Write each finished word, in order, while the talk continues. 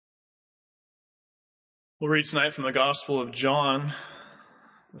We'll read tonight from the Gospel of John,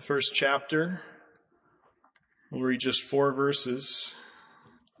 the first chapter. We'll read just 4 verses.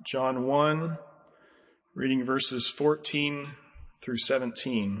 John 1, reading verses 14 through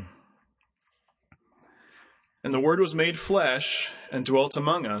 17. And the Word was made flesh and dwelt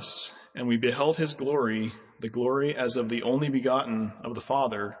among us, and we beheld his glory, the glory as of the only begotten of the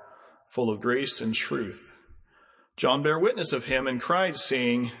Father, full of grace and truth. John bare witness of him and cried,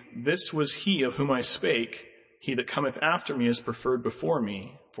 saying, This was he of whom I spake. He that cometh after me is preferred before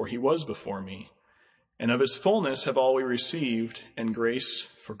me, for he was before me. And of his fullness have all we received, and grace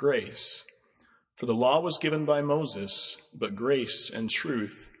for grace. For the law was given by Moses, but grace and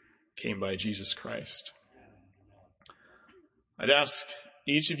truth came by Jesus Christ. I'd ask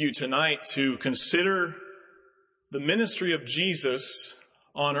each of you tonight to consider the ministry of Jesus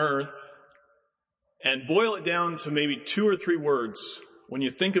on earth and boil it down to maybe 2 or 3 words. When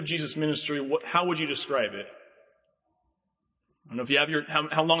you think of Jesus' ministry, how would you describe it? I don't know if you have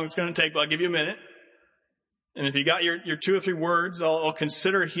how long it's going to take, but I'll give you a minute. And if you got your 2 or 3 words, I'll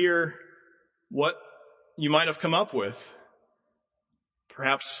consider here what you might have come up with.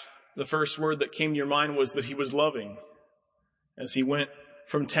 Perhaps the first word that came to your mind was that he was loving. As he went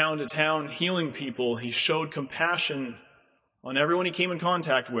from town to town healing people, he showed compassion on everyone he came in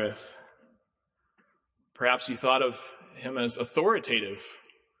contact with. Perhaps you thought of him as authoritative.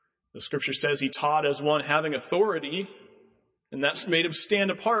 The scripture says he taught as one having authority, and that's made him stand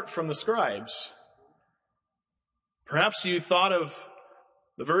apart from the scribes. Perhaps you thought of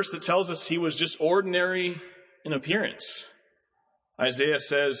the verse that tells us he was just ordinary in appearance. Isaiah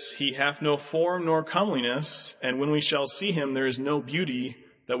says, He hath no form nor comeliness, and when we shall see him, there is no beauty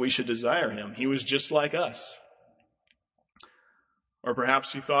that we should desire him. He was just like us. Or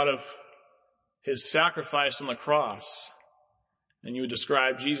perhaps you thought of his sacrifice on the cross, and you would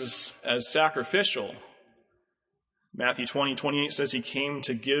describe Jesus as sacrificial. Matthew 20:28 says he came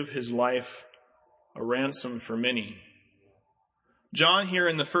to give his life a ransom for many. John here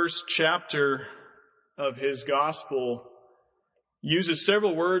in the first chapter of his gospel uses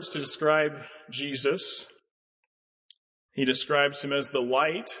several words to describe Jesus. He describes him as the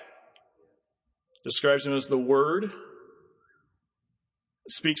light, describes him as the Word,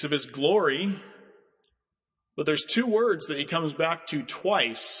 speaks of his glory, but there's 2 words that he comes back to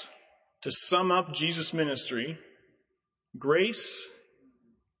twice to sum up Jesus' ministry: grace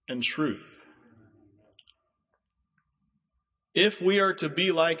and truth. If we are to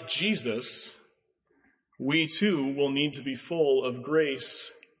be like Jesus, we too will need to be full of grace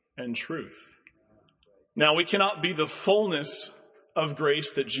and truth. Now, we cannot be the fullness of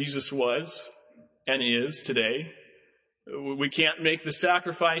grace that Jesus was and is today. We can't make the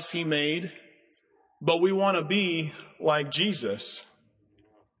sacrifice he made, but we want to be like Jesus.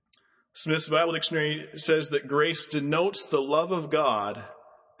 Smith's Bible Dictionary says that grace denotes the love of God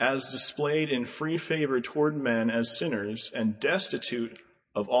as displayed in free favor toward men as sinners and destitute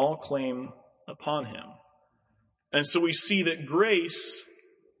of all claim upon him. And so we see that grace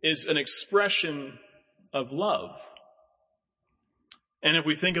is an expression of love. And if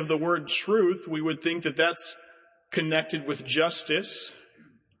we think of the word truth, we would think that that's connected with justice.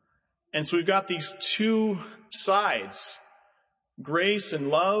 And so we've got these 2 sides: grace and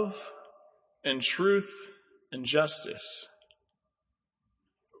love, and truth and justice.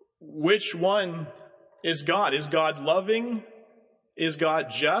 Which one is God? Is God loving? Is God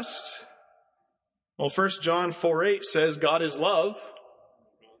just? Well, 1 John 4:8 says God is love.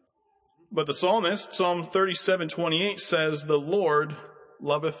 But the psalmist, Psalm 37:28 says, The Lord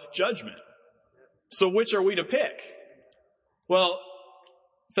loveth judgment. So which are we to pick? Well,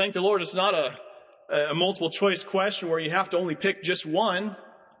 thank the Lord, it's not a multiple choice question where you have to only pick just one.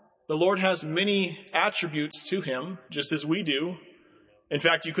 The Lord has many attributes to him, just as we do. In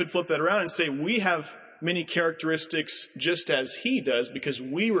fact, you could flip that around and say we have many characteristics just as he does, because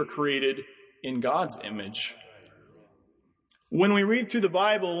we were created in God's image. When we read through the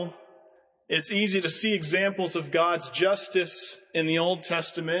Bible, it's easy to see examples of God's justice in the Old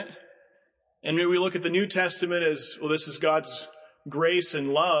Testament. And maybe we look at the New Testament as, well, this is God's grace and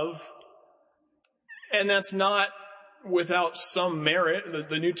love. And that's not without some merit.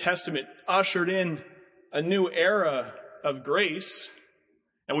 The New Testament ushered in a new era of grace.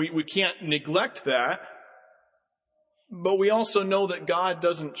 And we can't neglect that. But we also know that God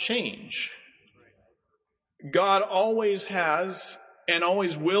doesn't change. God always has and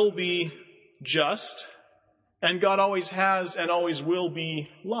always will be just. And God always has and always will be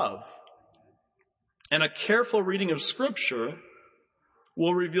love. And a careful reading of Scripture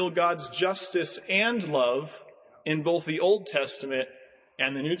will reveal God's justice and love in both the Old Testament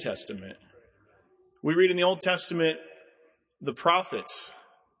and the New Testament. We read in the Old Testament the prophets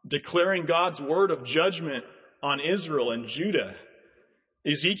declaring God's word of judgment on Israel and Judah.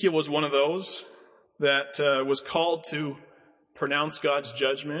 Ezekiel was one of those that was called to pronounce God's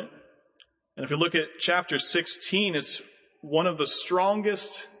judgment. And if you look at chapter 16, it's one of the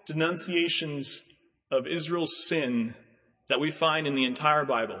strongest denunciations of Israel's sin that we find in the entire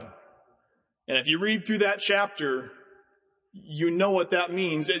Bible. And if you read through that chapter, you know what that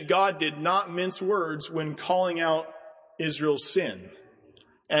means. That God did not mince words when calling out Israel's sin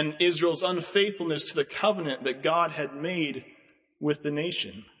and Israel's unfaithfulness to the covenant that God had made with the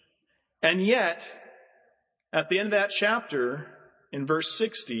nation. And yet, at the end of that chapter, in verse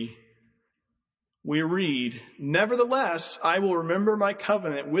 60, we read, "Nevertheless, I will remember my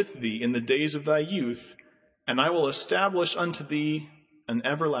covenant with thee in the days of thy youth, and I will establish unto thee an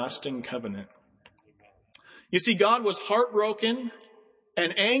everlasting covenant." You see, God was heartbroken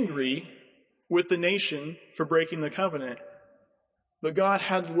and angry with the nation for breaking the covenant. But God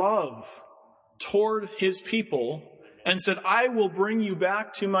had love toward his people and said, "I will bring you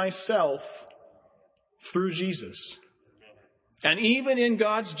back to myself through Jesus." And even in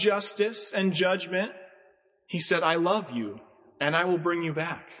God's justice and judgment, he said, "I love you and I will bring you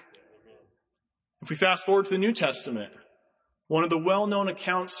back." If we fast forward to the New Testament, one of the well-known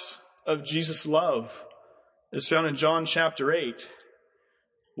accounts of Jesus' love is found in John chapter 8.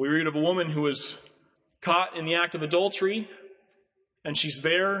 We read of a woman who was caught in the act of adultery, and she's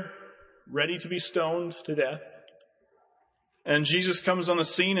there ready to be stoned to death. And Jesus comes on the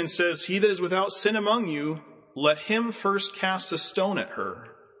scene and says, "He that is without sin among you, let him first cast a stone at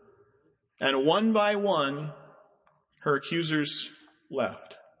her." And one by one, her accusers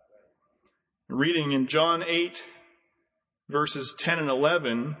left. Reading in John 8, verses 10 and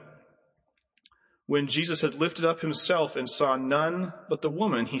 11, when Jesus had lifted up himself and saw none but the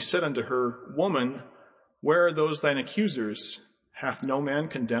woman, he said unto her, "Woman, where are those thine accusers? Hath no man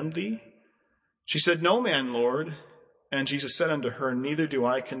condemned thee?" She said, "No man, Lord." And Jesus said unto her, "Neither do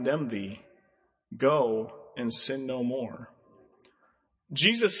I condemn thee. Go and sin no more."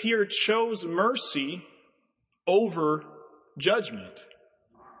 Jesus here chose mercy over judgment.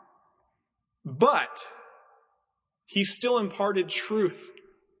 But he still imparted truth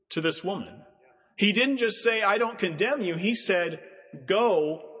to this woman. He didn't just say, "I don't condemn you." He said,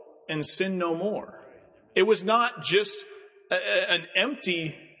 "Go and sin no more." It was not just an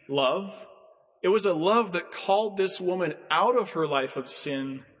empty love. It was a love that called this woman out of her life of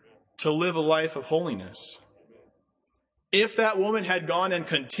sin to live a life of holiness. If that woman had gone and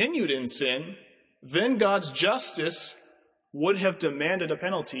continued in sin, then God's justice would have demanded a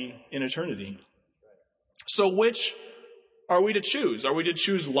penalty in eternity. So which are we to choose? Are we to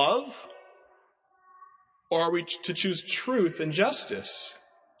choose love? Or are we to choose truth and justice?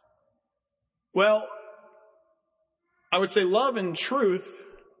 Well, I would say love and truth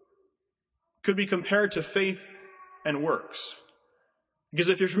could be compared to faith and works. Because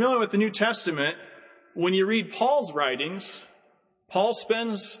if you're familiar with the New Testament, when you read Paul's writings, Paul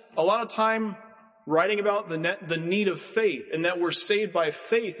spends a lot of time writing about the need of faith and that we're saved by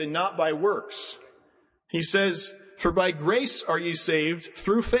faith and not by works. He says, "For by grace are ye saved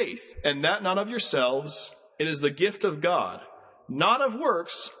through faith, and that not of yourselves. It is the gift of God, not of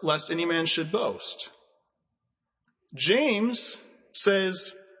works, lest any man should boast." James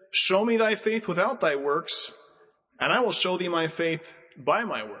says, "Show me thy faith without thy works, and I will show thee my faith by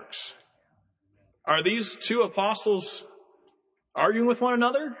my works." Are these two apostles arguing with one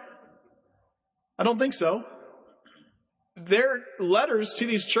another? I don't think so. Their letters to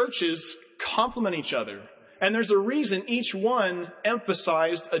these churches complement each other. And there's a reason each one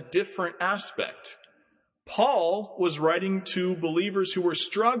emphasized a different aspect. Paul was writing to believers who were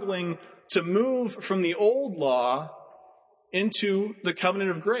struggling to move from the old law into the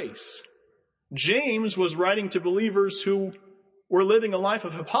covenant of grace. James was writing to believers who were living a life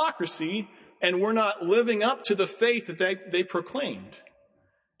of hypocrisy and were not living up to the faith that they proclaimed.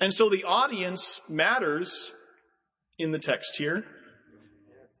 And so the audience matters in the text here.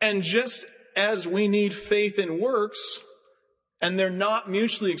 And just as we need faith and works, and they're not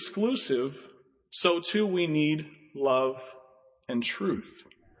mutually exclusive, so too we need love and truth.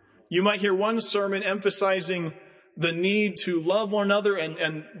 You might hear one sermon emphasizing the need to love one another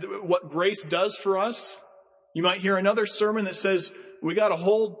and what grace does for us. You might hear another sermon that says we got to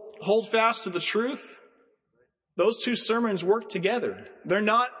hold fast to the truth. Those two sermons work together. They're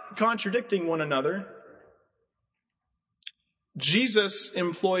not contradicting one another. Jesus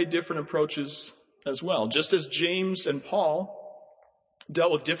employed different approaches as well. Just as James and Paul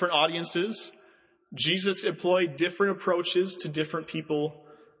dealt with different audiences, Jesus employed different approaches to different people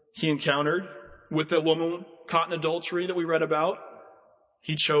he encountered. with the woman caught in adultery that we read about,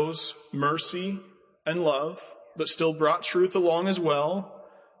 he chose mercy and love, but still brought truth along as well.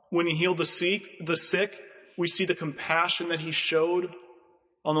 When he healed the sick, we see the compassion that he showed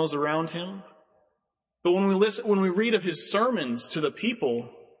on those around him. But when we read of his sermons to the people,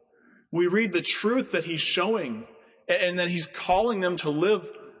 we read the truth that he's showing and that he's calling them to live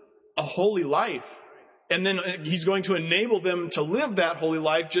a holy life. And then he's going to enable them to live that holy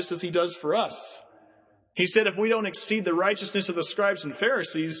life just as he does for us. He said, if we don't exceed the righteousness of the scribes and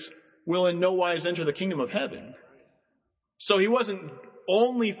Pharisees, we'll in no wise enter the kingdom of heaven. So he wasn't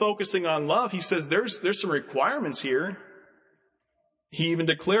only focusing on love. He says there's some requirements here. He even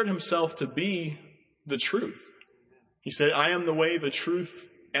declared himself to be the truth. He said, I am the way, the truth,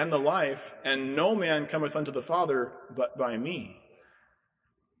 and the life, and no man cometh unto the Father but by me.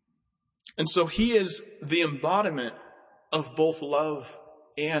 And so he is the embodiment of both love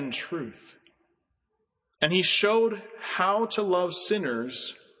and truth. And he showed how to love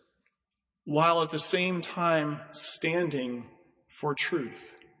sinners while at the same time standing for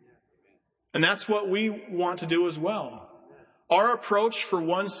truth. And that's what we want to do as well. Our approach for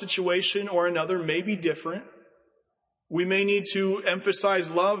one situation or another may be different. We may need to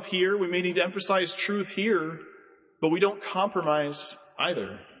emphasize love here. We may need to emphasize truth here, but we don't compromise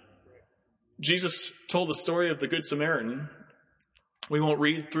either. Jesus told the story of the Good Samaritan. We won't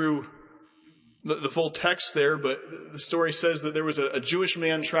read through the full text there, but the story says that there was a Jewish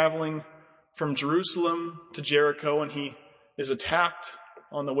man traveling from Jerusalem to Jericho, and he is attacked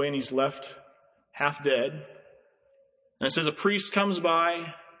on the way, and he's left half dead. And it says a priest comes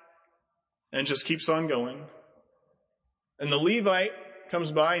by and just keeps on going. And the Levite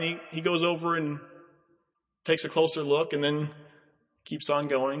comes by, and he goes over and takes a closer look, and then keeps on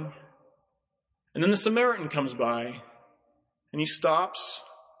going. And then the Samaritan comes by, and he stops,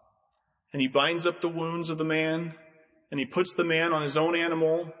 and he binds up the wounds of the man, and he puts the man on his own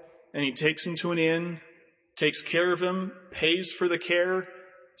animal, and he takes him to an inn, takes care of him, pays for the care,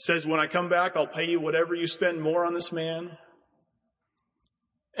 says, when I come back, I'll pay you whatever you spend more on this man.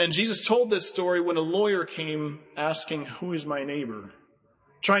 And Jesus told this story when a lawyer came asking, who is my neighbor?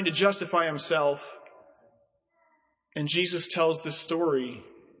 Trying to justify himself. And Jesus tells this story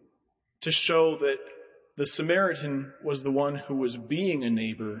to show that the Samaritan was the one who was being a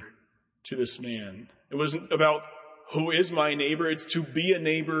neighbor to this man. It wasn't about who is my neighbor, it's to be a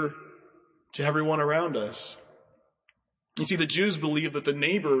neighbor to everyone around us. You see, the Jews believed that the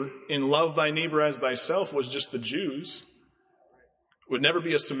neighbor in love thy neighbor as thyself was just the Jews. It would never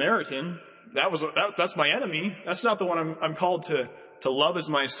be a Samaritan. That's my enemy. That's not the one I'm called to love as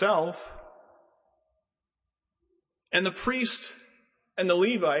myself. And the priest and the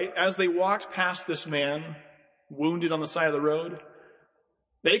Levite, as they walked past this man, wounded on the side of the road,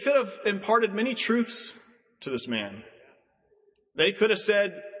 they could have imparted many truths to this man. They could have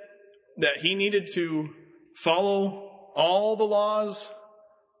said that he needed to follow all the laws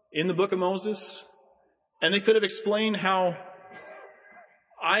in the book of Moses. And they could have explained how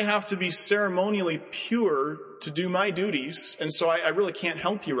I have to be ceremonially pure to do my duties, and so I really can't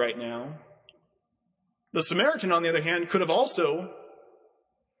help you right now. The Samaritan, on the other hand, could have also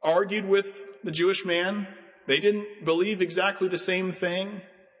argued with the Jewish man. They didn't believe exactly the same thing.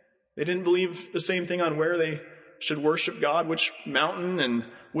 They didn't believe the same thing on where they should worship God, which mountain and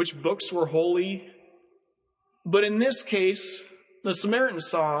which books were holy. But in this case, the Samaritan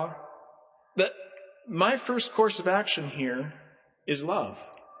saw that my first course of action here is love.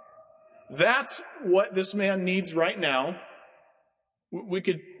 That's what this man needs right now. We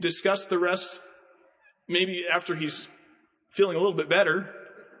could discuss the rest maybe after he's feeling a little bit better.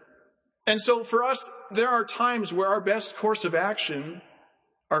 And so for us, there are times where our best course of action,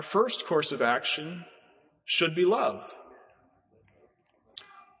 our first course of action, should be love.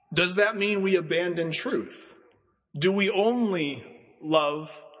 Does that mean we abandon truth? Do we only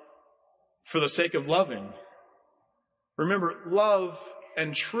love for the sake of loving? Remember, love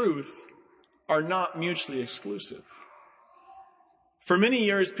and truth are not mutually exclusive. For many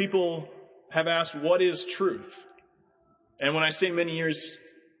years, people have asked, what is truth? And when I say many years,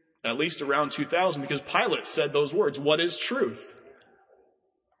 at least around 2000, because Pilate said those words, what is truth?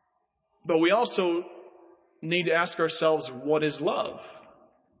 But we also need to ask ourselves, what is love?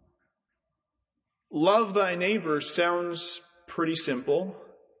 Love thy neighbor sounds pretty simple,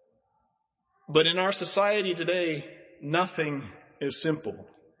 but in our society today, nothing is simple.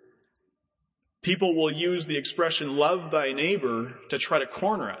 People will use the expression love thy neighbor to try to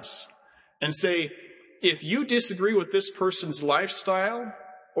corner us and say, if you disagree with this person's lifestyle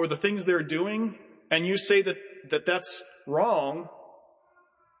or the things they're doing, and you say that that's wrong,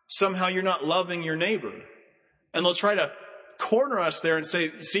 somehow you're not loving your neighbor. And they'll try to corner us there and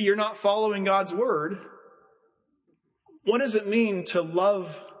say, see, you're not following God's word. What does it mean to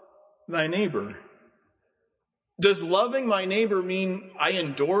love thy neighbor? Does loving my neighbor mean I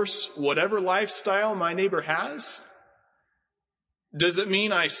endorse whatever lifestyle my neighbor has? Does it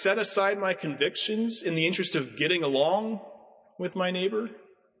mean I set aside my convictions in the interest of getting along with my neighbor?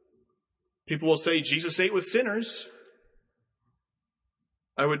 People will say Jesus ate with sinners.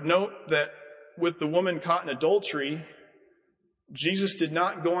 I would note that with the woman caught in adultery, Jesus did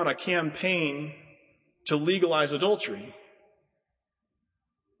not go on a campaign to legalize adultery.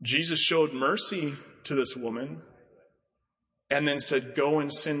 Jesus showed mercy to this woman and then said, go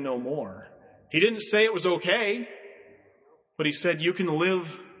and sin no more. He didn't say it was okay, but he said, you can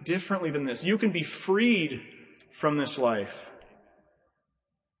live differently than this. You can be freed from this life.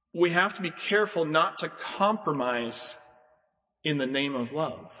 We have to be careful not to compromise in the name of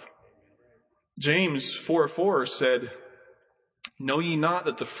love. James 4:4 said, know ye not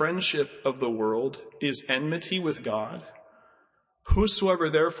that the friendship of the world is enmity with God? Whosoever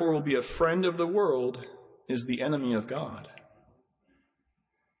therefore will be a friend of the world is the enemy of God.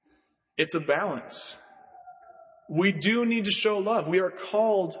 It's a balance. We do need to show love. We are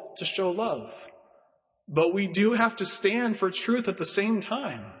called to show love. But we do have to stand for truth at the same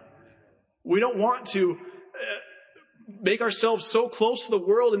time. We don't want to make ourselves so close to the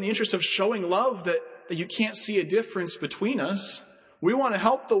world in the interest of showing love that you can't see a difference between us. We want to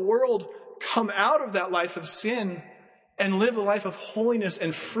help the world come out of that life of sin and live a life of holiness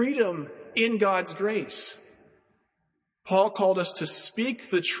and freedom in God's grace. Paul called us to speak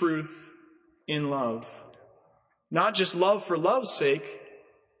the truth in love. Not just love for love's sake,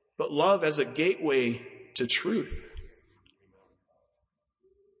 but love as a gateway to truth.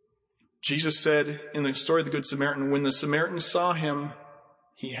 Jesus said in the story of the Good Samaritan, when the Samaritan saw him,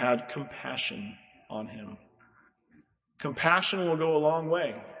 he had compassion on him. Compassion will go a long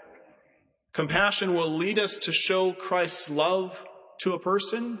way. Compassion will lead us to show Christ's love to a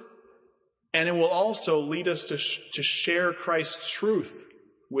person, and it will also lead us to share Christ's truth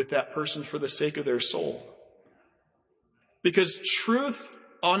with that person for the sake of their soul. Because truth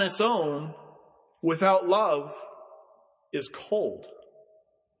on its own, without love, is cold.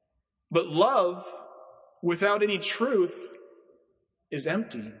 But love, without any truth, is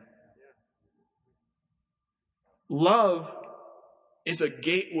empty. Love is a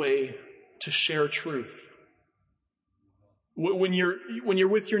gateway to share truth. When you're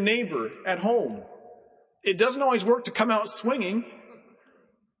with your neighbor at home, it doesn't always work to come out swinging,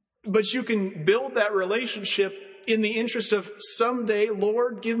 but you can build that relationship in the interest of someday,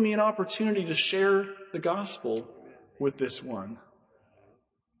 Lord, give me an opportunity to share the gospel with this one.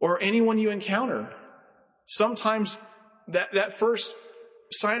 Or anyone you encounter. Sometimes that first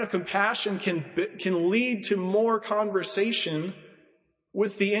sign of compassion can lead to more conversation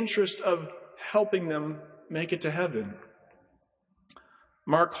with the interest of helping them make it to heaven.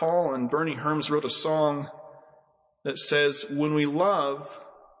 Mark Hall and Bernie Herms wrote a song that says, when we love,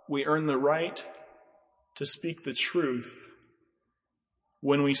 we earn the right to speak the truth.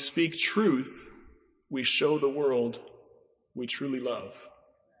 When we speak truth, we show the world we truly love.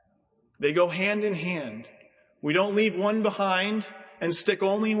 They go hand in hand. We don't leave one behind and stick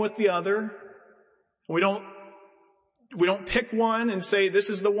only with the other. We don't pick one and say, this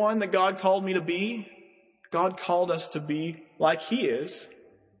is the one that God called me to be. God called us to be like He is.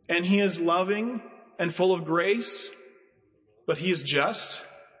 And He is loving and full of grace, but He is just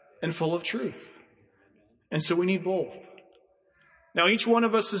and full of truth. And so we need both. Now, each one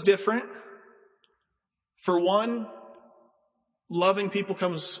of us is different. For one, loving people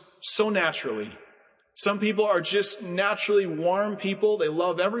comes so naturally. Some people are just naturally warm people. They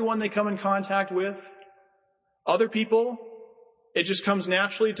love everyone they come in contact with. Other people, it just comes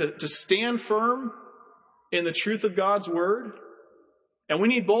naturally to stand firm in the truth of God's word. And we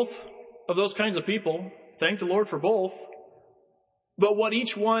need both of those kinds of people. Thank the Lord for both. But what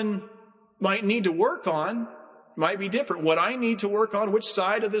each one might need to work on might be different. What I need to work on, which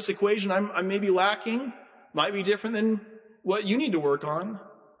side of this equation I'm maybe lacking, might be different than what you need to work on.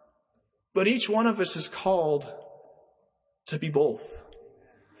 But each one of us is called to be both.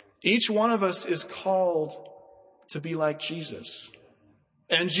 Each one of us is called to be like Jesus.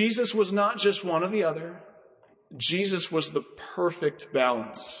 And Jesus was not just one or the other. Jesus was the perfect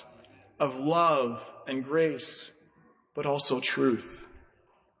balance of love and grace, but also truth.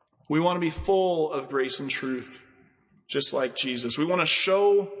 We want to be full of grace and truth, just like Jesus. We want to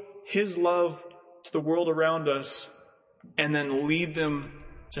show His love to the world around us and then lead them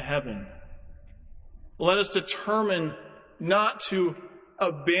to heaven. Let us determine not to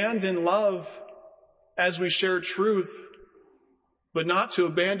abandon love as we share truth, but not to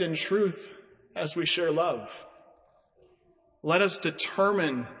abandon truth as we share love. Let us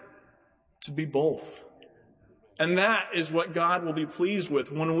determine to be both. And that is what God will be pleased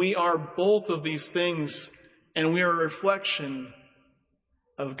with, when we are both of these things and we are a reflection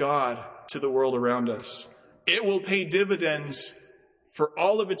of God to the world around us. It will pay dividends for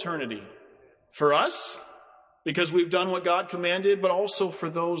all of eternity. For us, because we've done what God commanded, but also for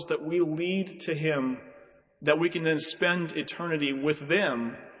those that we lead to Him, that we can then spend eternity with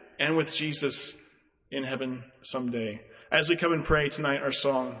them and with Jesus in heaven someday. As we come and pray tonight, our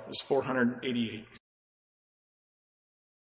song is 488.